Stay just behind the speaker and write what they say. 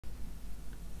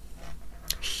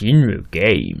Shinru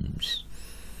Games.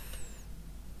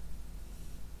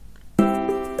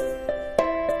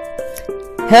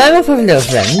 Hello my fellow little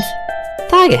friends,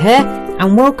 Tiger here,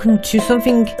 and welcome to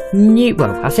something new.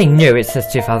 Well, I say new, it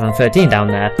says 2013 down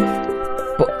there,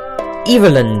 but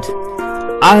Evoland.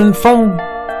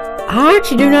 I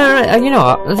actually do know, you know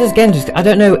what, let's just get into this. I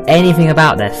don't know anything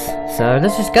about this, so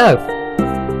let's just go.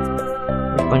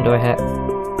 Which one do I hit?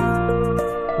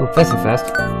 Oh, first thing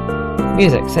first.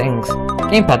 Music, settings,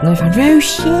 gamepad, no fan. Oh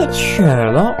shit,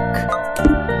 Sherlock!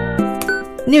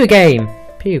 New game!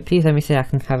 Please let me see I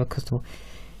can have a custom.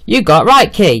 You got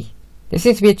right key! There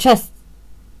seems to be a chest.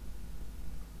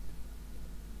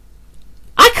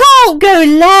 I can't go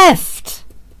left!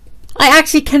 I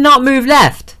actually cannot move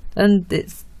left! And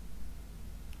it's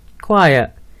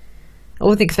quiet. I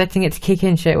wasn't expecting it to kick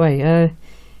in straight away.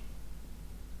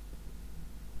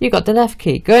 You got the left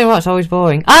key. Going right's always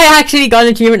boring. I actually got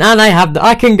an achievement and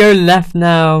I can go left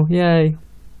now. Yay.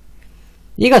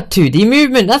 You got 2D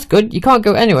movement. That's good. You can't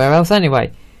go anywhere else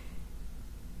anyway.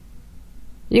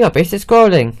 You got basic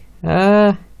scrolling.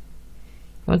 You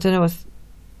want to know what's...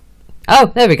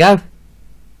 Oh, there we go.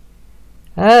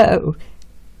 I'm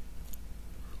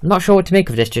not sure what to make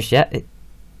of this just yet.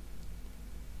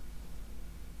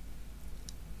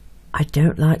 I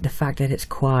don't like the fact that it's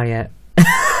quiet.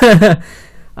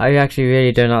 I actually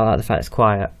really do not like the fact it's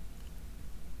quiet.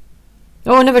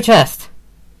 Oh, another chest.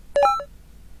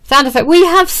 Sound effect. We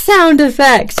have sound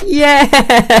effects.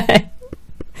 Yeah.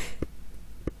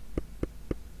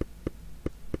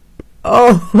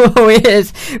 Oh,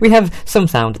 yes. We have some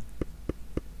sound.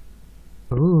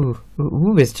 Ooh,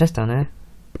 there's a chest down there.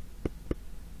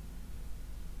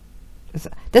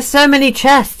 There's so many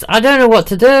chests. I don't know what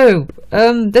to do.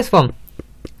 This one.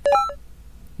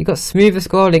 You got smoother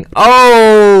scrolling.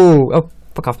 Oh,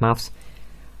 fuck off, mouse.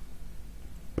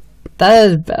 That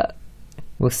is better.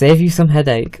 We'll save you some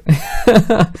headache.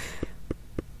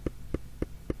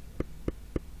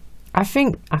 I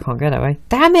think I can't go that way.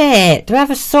 Damn it! Do I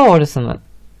have a sword or something?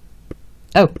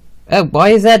 Oh, why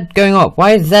is Z going up?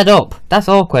 Why is Z up? That's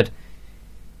awkward.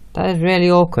 That is really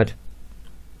awkward.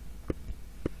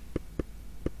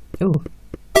 Ooh.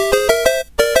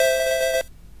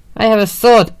 I have a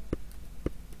sword.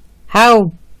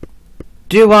 How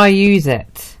do I use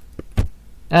it?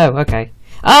 Oh, okay.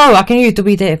 Oh, I can use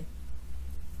WD.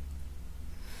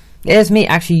 There's me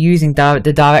actually using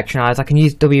the direction eyes. I can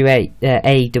use W8, yeah.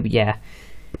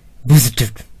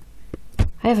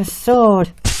 I have a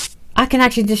sword. I can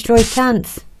actually destroy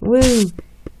plants. Woo.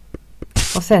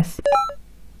 What's this?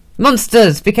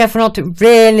 Monsters! Be careful not to...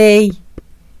 Really?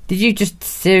 Did you just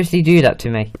seriously do that to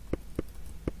me?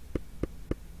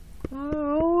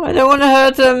 I don't want to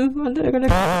hurt him. I'm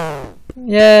gonna...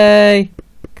 Yay!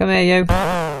 Come here, you.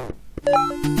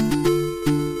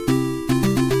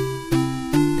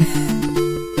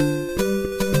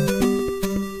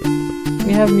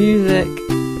 We have music.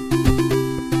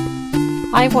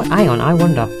 I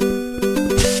wonder.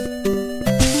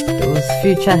 There was a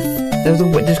few chests.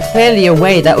 There's clearly a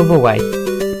way that other way.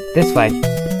 This way.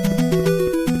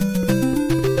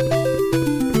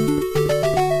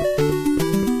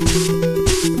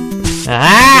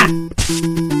 Ah!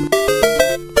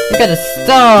 Look at the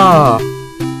star!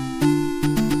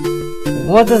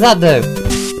 What does that do?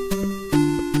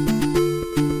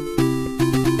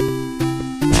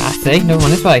 Ah, see? No one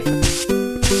this way.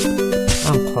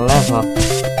 I'm clever.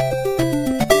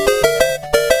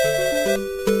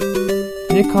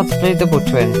 New cosplay double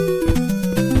twin.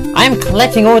 I'm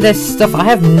collecting all this stuff. I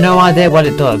have no idea what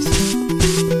it does.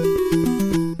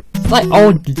 It's like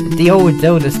the old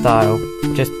Zelda style.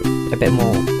 Just a bit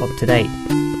more up to date.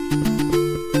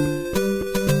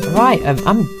 Right, can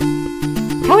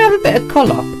we have a bit of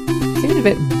colour? Seems a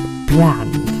bit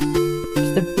bland.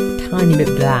 Just a tiny bit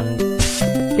bland.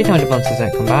 Please tell me the monsters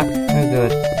don't come back. Oh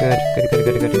good.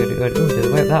 Ooh, there's a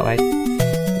way up that way.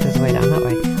 There's a way down that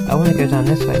way. I want to go down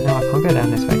this way. No, I can't go down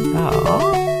this way. Oh.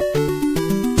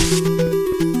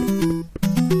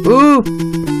 Ooh!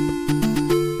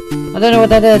 I don't know what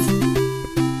that is.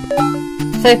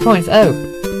 Save points. Oh.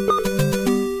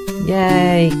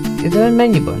 Yay. Is there a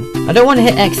menu button? I don't want to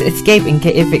hit X escape in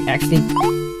case if it actually... Do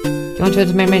you want to go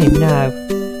to the main menu? No.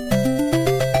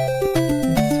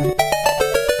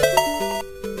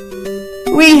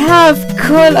 We have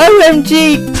colour!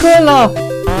 OMG! Colour!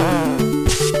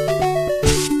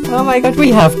 Oh my god,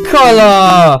 we have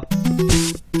colour!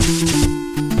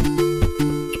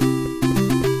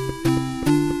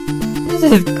 This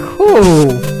is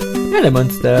cool! Hello,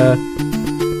 monster!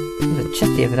 There's a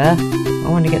chesty over there. I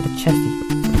want to get the chesty.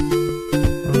 I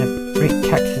want to break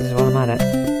cactuses while I'm at it.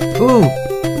 Ooh!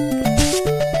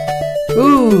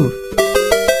 Ooh!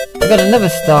 I got another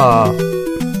star.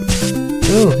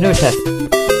 Ooh, no chest.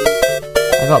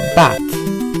 I got bat.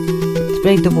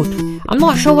 Display double twin. I'm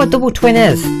not sure what double twin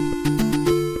is.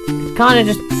 It kind of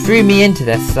just threw me into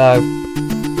this, so...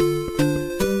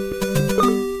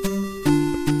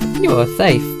 You are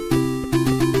safe.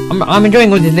 I'm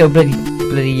enjoying all these little bloody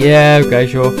yeah, okay,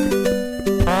 sure.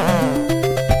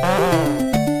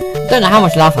 Don't know how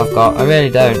much life I've got, I really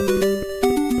don't.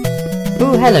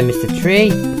 Ooh, hello, Mr.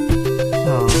 Tree.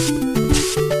 Oh.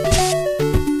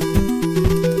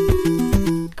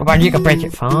 Come on, you can break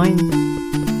it fine.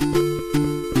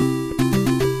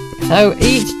 So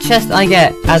each chest I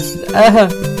get as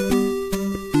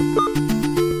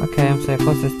okay, I'm safe.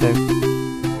 What's this do?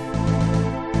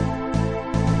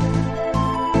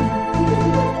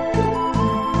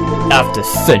 After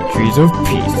centuries of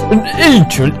peace, an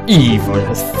ancient evil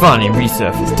has finally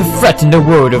resurfaced to threaten the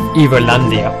world of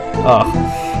Evolandia.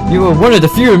 You are one of the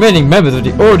few remaining members of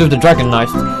the Order of the Dragon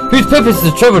Knights, whose purpose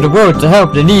is to travel the world to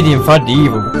help the needy and fight the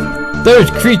evil.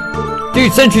 Those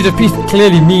centuries of peace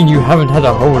clearly mean you haven't had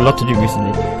a whole lot to do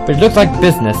recently, but it looks like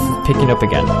business is picking up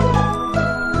again.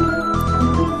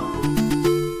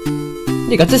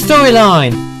 You got the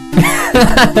storyline!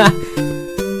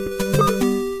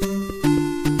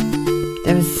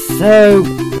 There is so...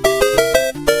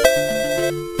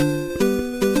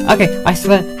 Okay, I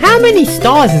swear, how many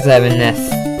stars is there in this?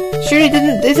 Surely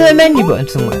is there a menu button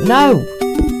somewhere? No!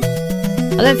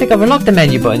 I don't think I've unlocked the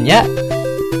menu button yet.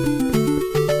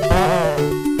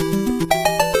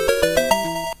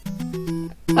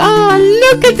 Ah,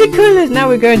 look at the colours! Now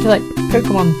we're going to like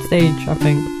Pokemon stage, I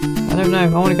think. I don't know, I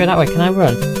want to go that way. Can I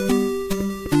run?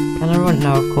 Can I run?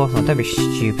 No, of course not. Don't be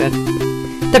stupid.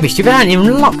 Don't be stupid, I haven't even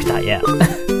unlocked that yet.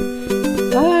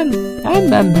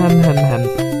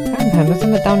 There's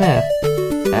something down there.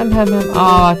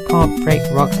 Oh, I can't break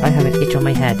rocks. I have an itch on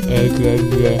my head.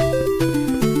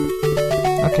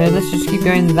 Okay, let's just keep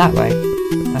going that way,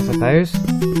 I suppose.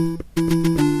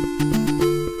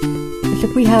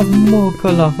 Look, we have more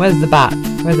colour. Where's the bat?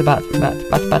 Where's the bat?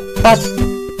 Bat.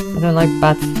 I don't like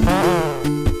bats.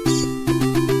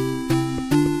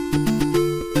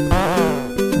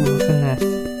 Oh, what's in this?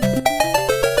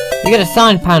 You get a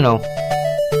sign panel.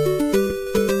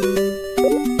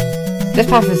 This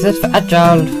path is just for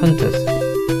agile hunters.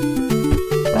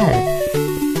 Well,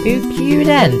 spook you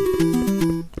then.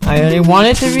 I only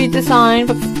wanted to read the sign,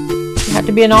 but you had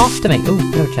to be an arse to me. Ooh,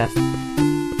 no chest.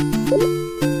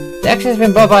 The exit has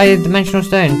been brought by a dimensional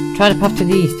stone. Try the path to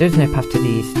the east. There is no path to the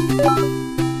east.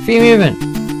 Free movement.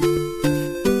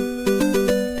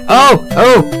 Oh,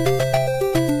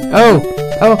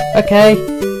 okay.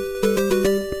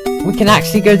 We can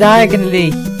actually go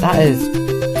diagonally. That is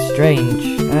strange.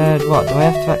 What, do I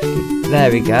have to actually... There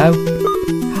we go.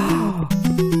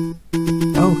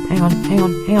 Oh, hang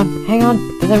on.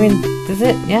 Does that mean... Does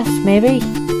it? Yes, maybe?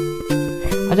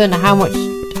 I don't know how much...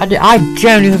 I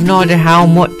generally have no idea how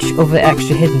much of the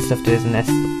extra hidden stuff there is in this.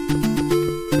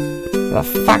 The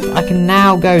fact I can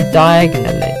now go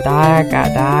diagonally.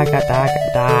 Diagonally.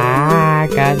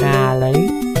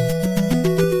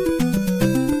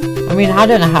 I mean, I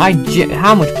don't know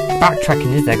how much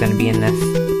backtracking is there going to be in this.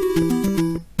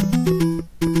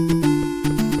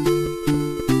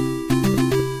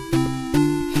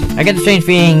 I get the strange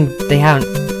feeling they haven't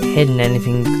hidden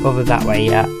anything other that way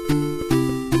yet.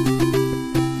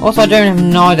 Also, I don't have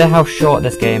no idea how short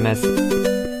this game is.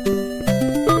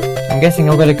 I'm guessing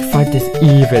I'm gonna fight this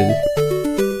evil.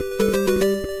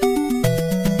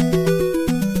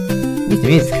 At least the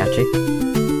music's catchy.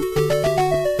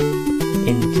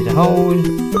 Into the hole.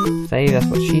 Save, that's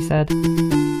what she said.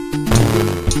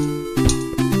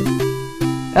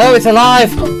 Oh, it's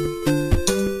alive!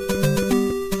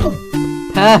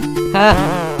 Ha!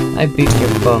 I beat your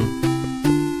bum.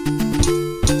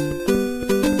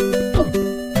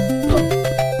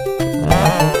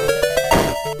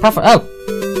 Oh!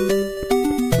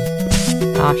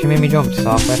 Ah, she made me jump to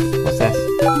start with. What's this?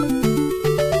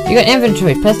 You got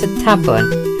inventory. Press the tab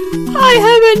button. I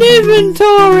have an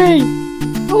inventory!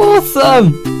 Awesome!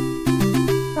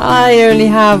 I only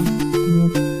have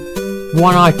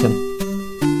one item.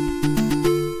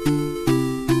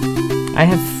 I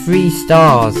have 3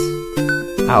 stars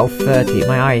out of 30.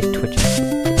 My eye is twitching.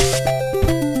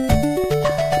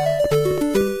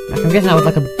 Like, I'm guessing that was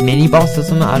like a mini boss or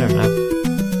something. I don't know.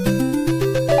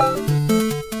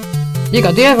 You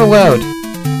got the overworld.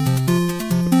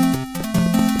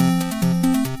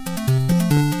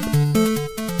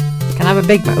 Can I have a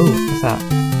big man? Ooh, what's that?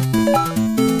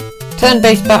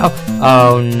 Turn-based battle.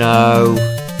 Oh no.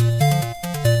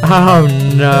 Oh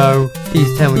no.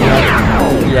 Please tell me you're...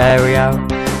 Yeah, here we go.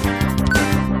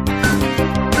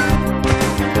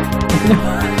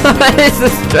 This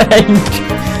is strange.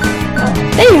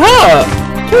 They hurt!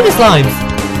 Kill the slimes!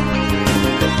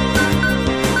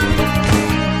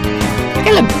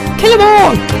 Kill them! Kill them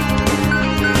all!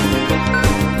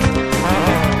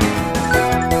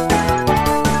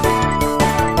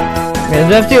 Okay,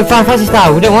 let's do a Final Fantasy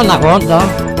style. We don't want that one, though.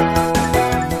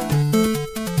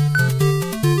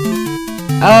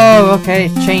 Oh, okay,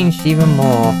 it's changed even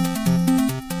more.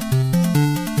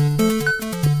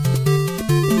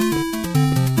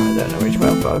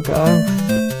 Go.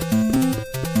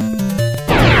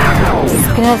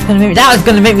 That was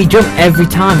gonna make me jump every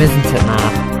time, isn't it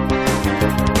now?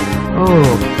 Oh.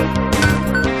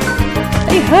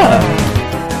 They hurt.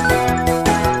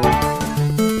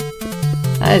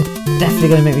 That is definitely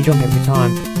gonna make me jump every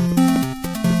time.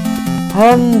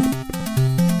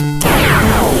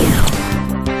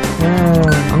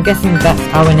 I'm guessing that's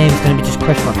our name's gonna be just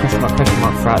question mark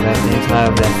throughout the entire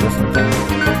of this or something.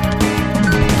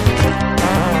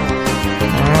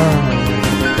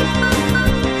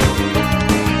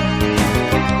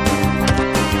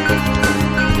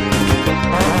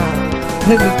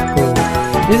 This is cool.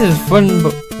 This is fun,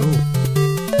 but ooh.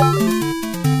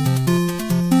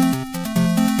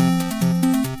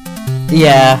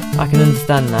 Yeah, I can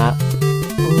understand that.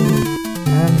 Ooh.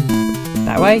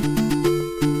 That way.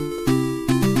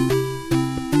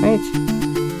 Wait.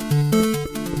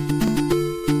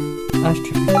 That's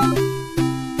tricky.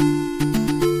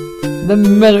 The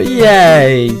middle.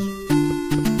 Yay!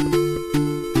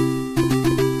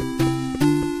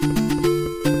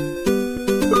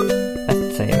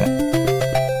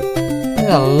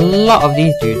 There's a lot of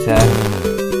these dudes here.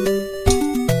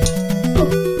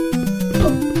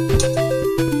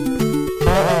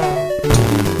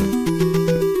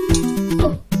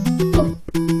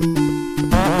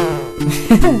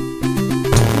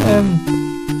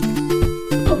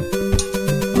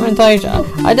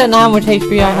 I don't know how much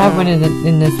HP I have when in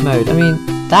this mode. I mean,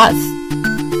 that's...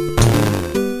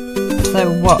 So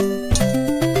what?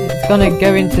 It's gonna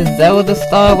go into Zelda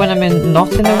style when I'm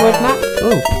not in the wood map?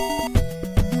 Ooh.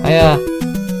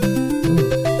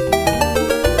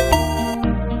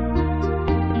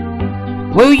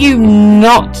 Will you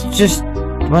not just...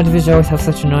 Why do these always have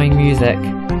such annoying music?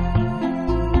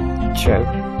 True.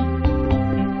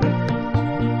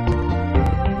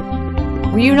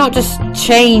 Will you not just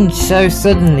change so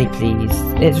suddenly, please?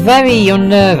 It's very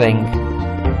unnerving.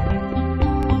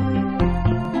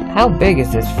 How big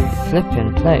is this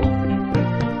flipping plate?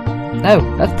 No,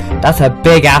 that's a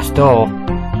big ass door.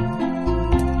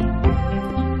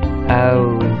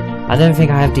 Oh, I don't think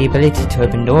I have the ability to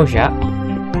open doors yet.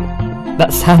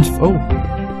 That sounds... Oh.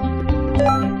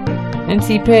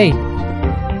 NCP.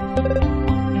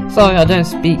 Sorry, I don't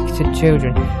speak to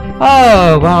children.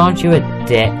 Oh, well, aren't you a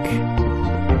dick?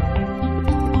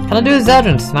 Can I do a Zelda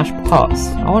and smash pots?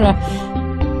 I wanna...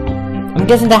 I'm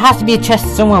guessing there has to be a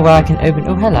chest somewhere where I can open...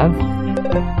 Oh, hello.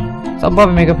 Stop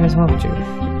bothering me, go play some with you.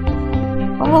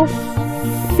 Well,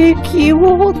 fuck you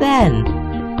all then.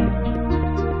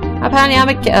 Apparently I'm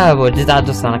a kid. Oh, well, does that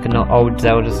just sound like an old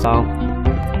Zelda style?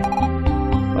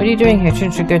 What are you doing here?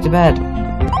 Shouldn't you go to bed?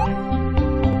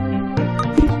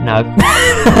 No.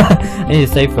 I need to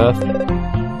save first.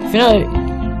 If you know...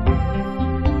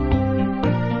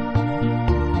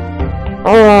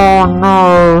 Oh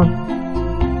no!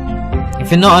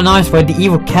 If you're not a nice boy, the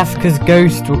evil Kafka's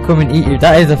ghost will come and eat you.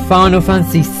 That is a Final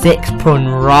Fantasy VI pun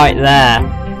right there.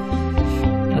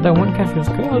 I don't want Kafka's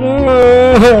ghost.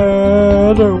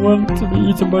 I don't want to be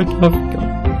eaten by Kafka.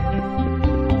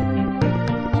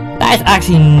 That is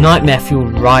actually nightmare fuel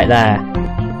right there.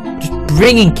 Just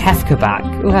bringing Kafka back.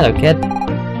 Oh, hello, kid.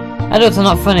 Adults are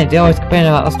not funny. They always complain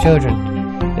about us children.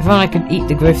 If only I could eat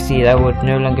the growth seed, I would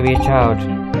no longer be a child.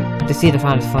 The seed I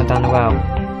found is far down the well.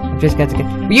 I'm just going to get...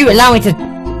 Will you allow me to...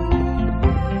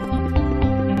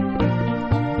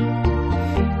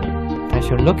 I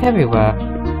should look everywhere.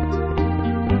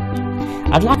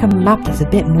 I'd like a map that's a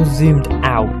bit more zoomed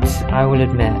out, I will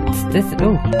admit. This...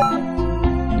 Oh.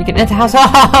 You can enter house...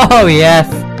 Oh, yes!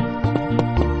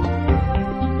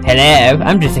 Hello,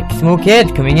 I'm just a small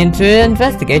kid coming in to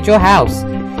investigate your house.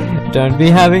 Don't be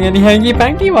having any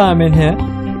hanky-panky while I'm in here.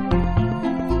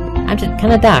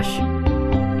 Can I dash?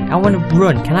 I want to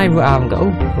run. Can I run?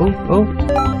 Go. Oh.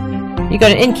 You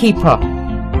got an innkeeper.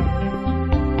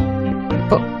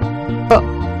 But.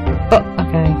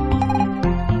 Okay.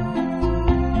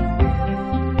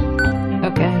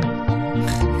 Okay.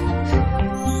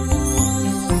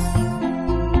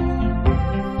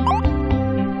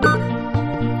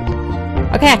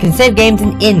 Okay, I can save games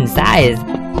in inns. That is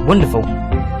wonderful.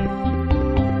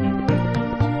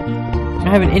 I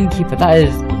have an innkeeper. That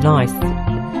is nice.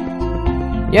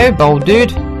 Yo, bold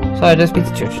dude. Sorry, don't speak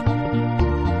to church.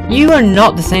 You are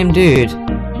not the same dude.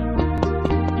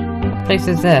 What place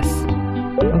is this?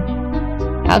 Oh.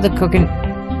 How the cooking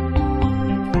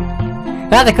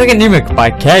Nimic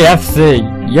by KFC.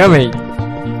 Yummy.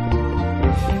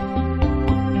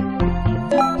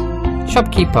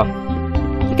 Shopkeeper.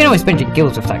 You can always spend your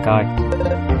guilds with that guy.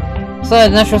 So, the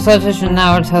natural citation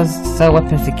now it has sell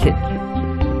weapons to kit.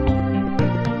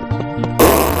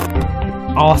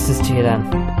 Arses to you then.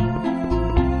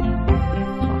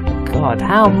 Oh god,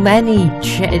 how many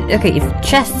okay, if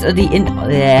chests are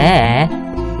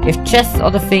if chests are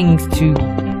the things to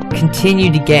continue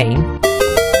the game,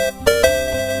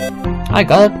 I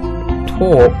gotta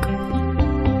talk.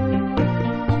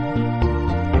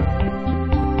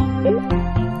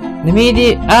 The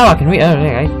medium. Oh, I can read. Oh,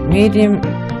 okay. Medium.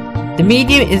 The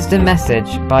medium is the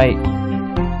message by.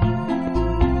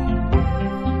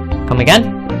 Come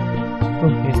again? Oh,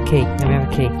 here's a key. Let me have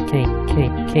a key.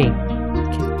 Key.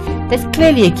 There's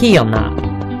clearly a key on that.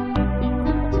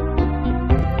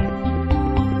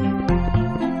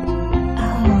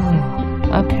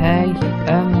 Oh, okay.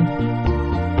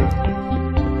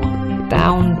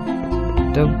 Down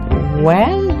the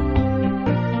well?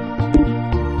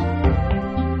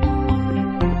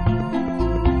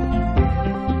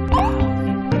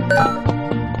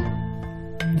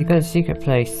 You got a secret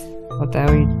place. What the hell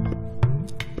are you?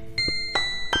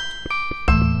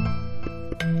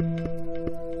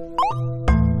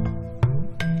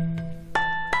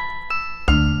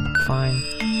 Fine.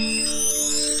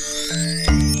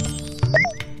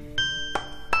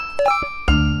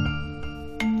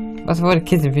 That's for the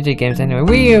kids in video games anyway.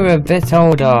 We are a bit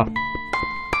older.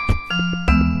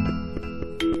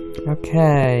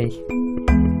 Okay.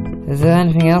 Is there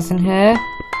anything else in here?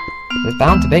 There's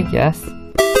bound to be, yes.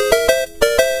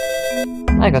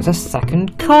 I got a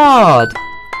second card!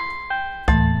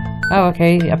 Oh,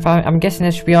 okay. I'm guessing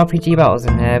there should be RPG battles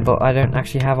in here, but I don't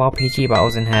actually have RPG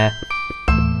battles in here.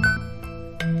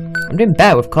 I'm doing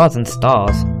better with cards and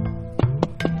stars.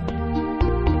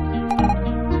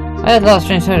 I heard a lot of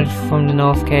strange sounds from the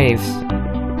North Caves.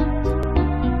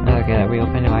 I'll get that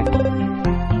re-up anyway.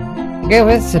 Okay,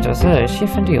 where's Citra? So, is she a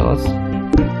friend of yours?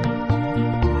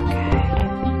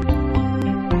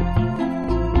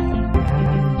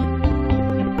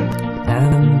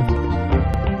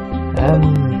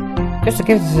 Crystal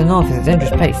Caves to the north is a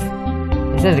dangerous place.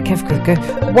 It says the cave could go.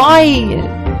 Why?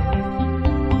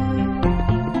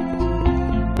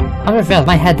 I just realised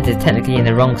my head is technically in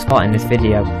the wrong spot in this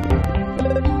video.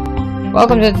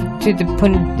 Welcome to the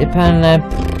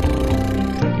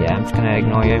yeah, I'm just gonna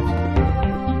ignore you.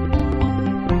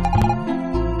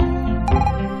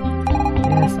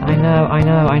 Yes, I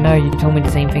know. You told me the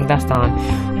same thing last time.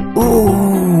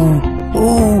 Ooh,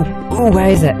 where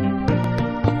is it?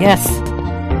 Yes!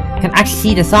 I can actually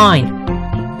see the sign!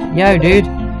 Yo, dude!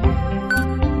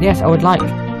 Yes, I would like.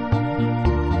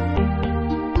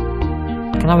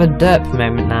 Can I have a derp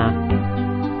moment now?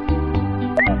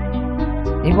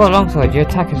 You brought a longsword, your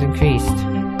attack has increased.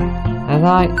 Has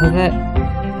it?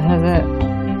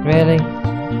 Really?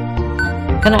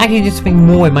 Can I actually do something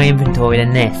more in my inventory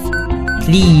than this?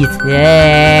 Please!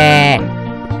 Yeah!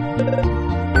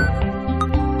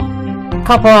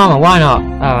 Copper armor, why not?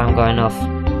 Oh, I haven't got enough.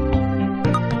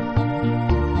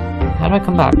 How do I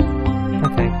come back?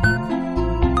 Okay.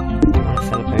 On a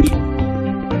celebration.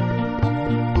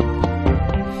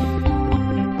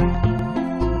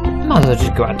 Might as well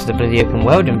just go out to the bloody open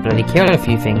world and bloody kill a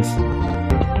few things.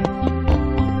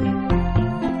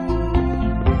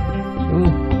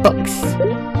 Ooh, books.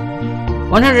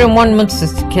 101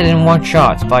 monsters to kill in one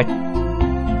shot by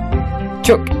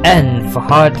Chuck N for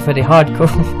the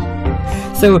hardcore.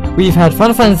 So we've had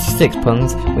Final Fantasy 6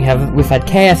 puns, we've had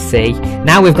KFC,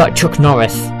 now we've got Chuck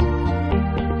Norris.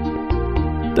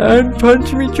 Don't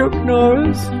punch me, Chuck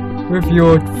Norris, with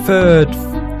your third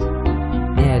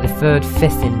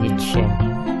fist in your chin.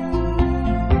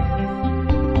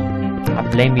 I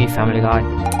blame you, Family Guy.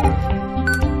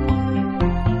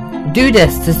 Do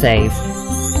this to save.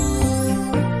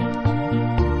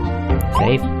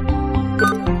 Save.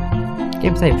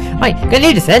 Game save. Right, gonna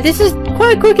do this then. This is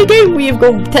quite a quickie game. We've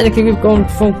gone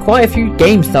from quite a few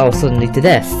game styles suddenly to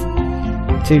this.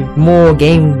 To more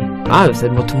Game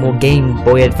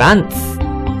Boy Advance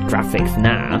graphics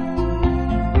now.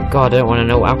 God, I don't want to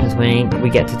know what happens when we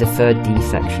get to the third D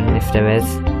section, if there is.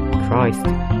 Christ.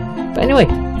 But anyway,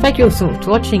 thank you all so much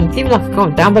for watching. Leave a like and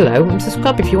comment down below, and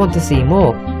subscribe if you want to see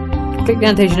more. Click the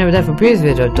annotation over there for previous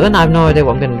video I've done. I have no idea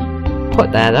what I'm going to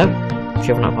put there though.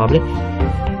 Sure not probably.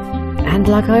 And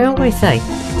like I always say,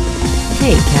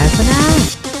 take care for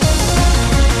now.